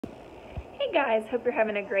Hey guys, hope you're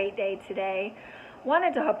having a great day today.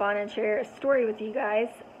 Wanted to hop on and share a story with you guys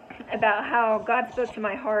about how God spoke to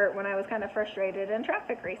my heart when I was kind of frustrated in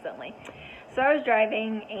traffic recently. So I was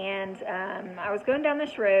driving and I was going down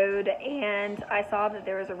this road and I saw that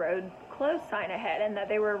there was a road closed sign ahead and that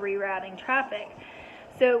they were rerouting traffic.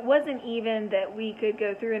 So it wasn't even that we could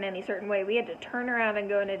go through in any certain way. We had to turn around and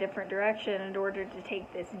go in a different direction in order to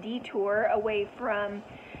take this detour away from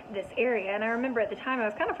this area. And I remember at the time I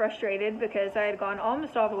was kind of frustrated because I had gone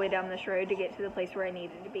almost all the way down this road to get to the place where I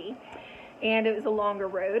needed to be. And it was a longer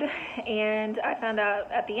road. And I found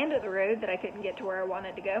out at the end of the road that I couldn't get to where I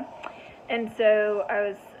wanted to go. And so I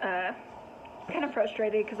was kind of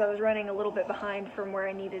frustrated because I was running a little bit behind from where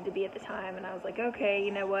I needed to be at the time. And I was like, okay,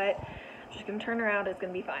 you know what? I'm just going to turn around. It's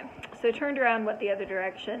going to be fine. So I turned around, went the other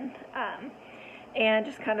direction, and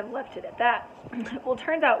just kind of left it at that. Well,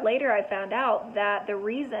 turns out later I found out that the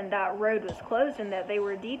reason that road was closed and that they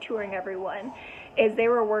were detouring everyone is they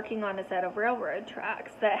were working on a set of railroad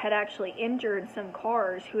tracks that had actually injured some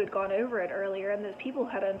cars who had gone over it earlier, and those people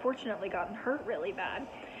had unfortunately gotten hurt really bad.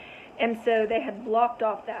 And so they had blocked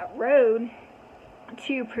off that road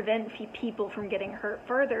to prevent people from getting hurt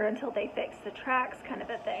further until they fixed the tracks, kind of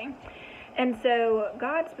a thing. And so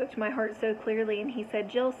God spoke to my heart so clearly, and he said,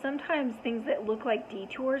 Jill, sometimes things that look like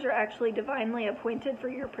detours are actually divinely appointed for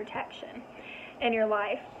your protection in your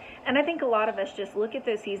life. And I think a lot of us just look at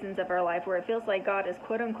those seasons of our life where it feels like God is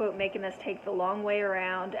quote unquote making us take the long way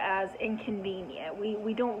around as inconvenient.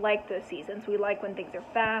 We don't like those seasons. We like when things are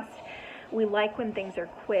fast. We like when things are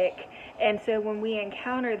quick. And so when we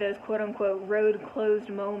encounter those quote-unquote road closed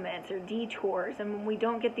moments or detours, and when we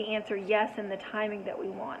don't get the answer yes in the timing that we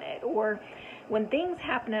want it, or when things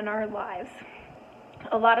happen in our lives,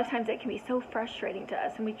 a lot of times it can be so frustrating to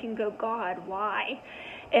us, and we can go, God, why?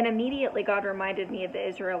 And immediately God reminded me of the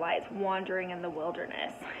Israelites wandering in the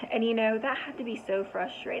wilderness. And you know, that had to be so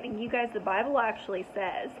frustrating. You guys, the Bible actually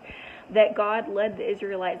says that God led the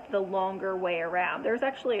Israelites the longer way around. There's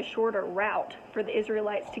actually a shorter route for the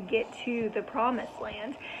Israelites to get to the promised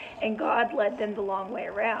land, and God led them the long way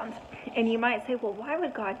around. And you might say, well, why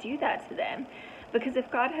would God do that to them? Because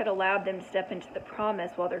if God had allowed them to step into the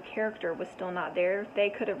promise while their character was still not there, they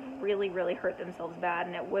could have really, really hurt themselves bad,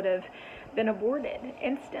 and it would have been aborted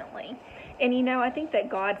instantly. And you know, I think that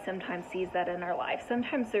God sometimes sees that in our life.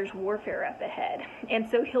 Sometimes there's warfare up ahead, and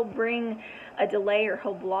so he'll bring a delay or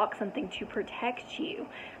he'll block something to protect you.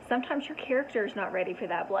 Sometimes your character is not ready for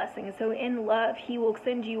that blessing, so in love he will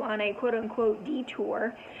send you on a quote-unquote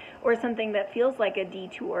detour, or something that feels like a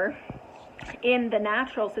detour in the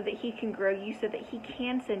natural, so that he can grow you, so that he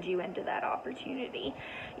can send you into that opportunity.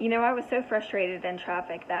 You know, I was so frustrated in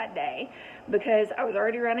traffic that day because I was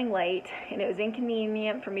already running late, and it was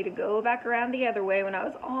inconvenient for me to go back around the other way when I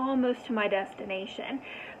was almost to my destination.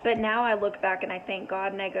 But now I look back and I thank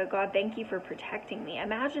God, and I go, God, thank you for protecting me.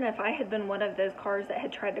 Imagine if I had been one of those cars that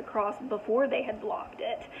had tried to cross before they had blocked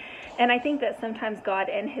it. And I think that sometimes God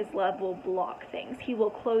in his love will block things. He will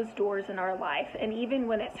close doors in our life. And even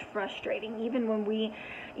when it's frustrating, even when we,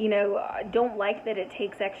 you know, don't like that it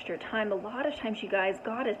takes extra time, a lot of times, you guys,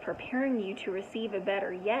 God is preparing you to receive a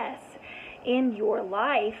better yes in your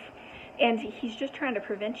life. And he's just trying to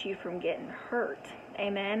prevent you from getting hurt.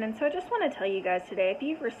 Amen. And so I just want to tell you guys today, if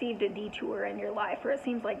you've received a detour in your life where it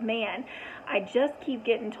seems like, man, I just keep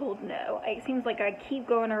getting told no. It seems like I keep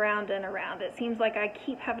going around and around. It seems like I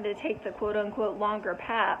keep having to take the quote-unquote longer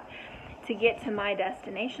path to get to my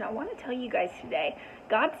destination. I want to tell you guys today,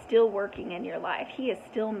 God's still working in your life. He is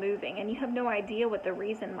still moving, and you have no idea what the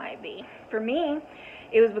reason might be. For me,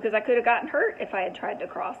 it was because I could have gotten hurt if I had tried to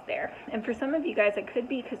cross there. And for some of you guys, it could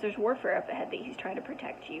be because there's warfare up ahead that he's trying to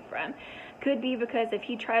protect you from. Could be because if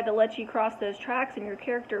he tried to let you cross those tracks and your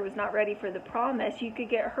character was not ready for the promise, you could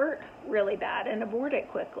get hurt really bad and abort it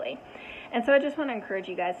quickly. And so I just want to encourage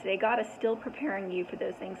you guys today, God is still preparing you for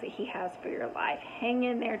those things that he has for your life. Hang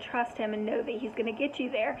in there, trust him, and know that he's going to get you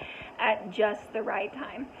there at just the right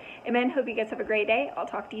time. Amen. Hope you guys have a great day. I'll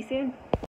talk to you soon.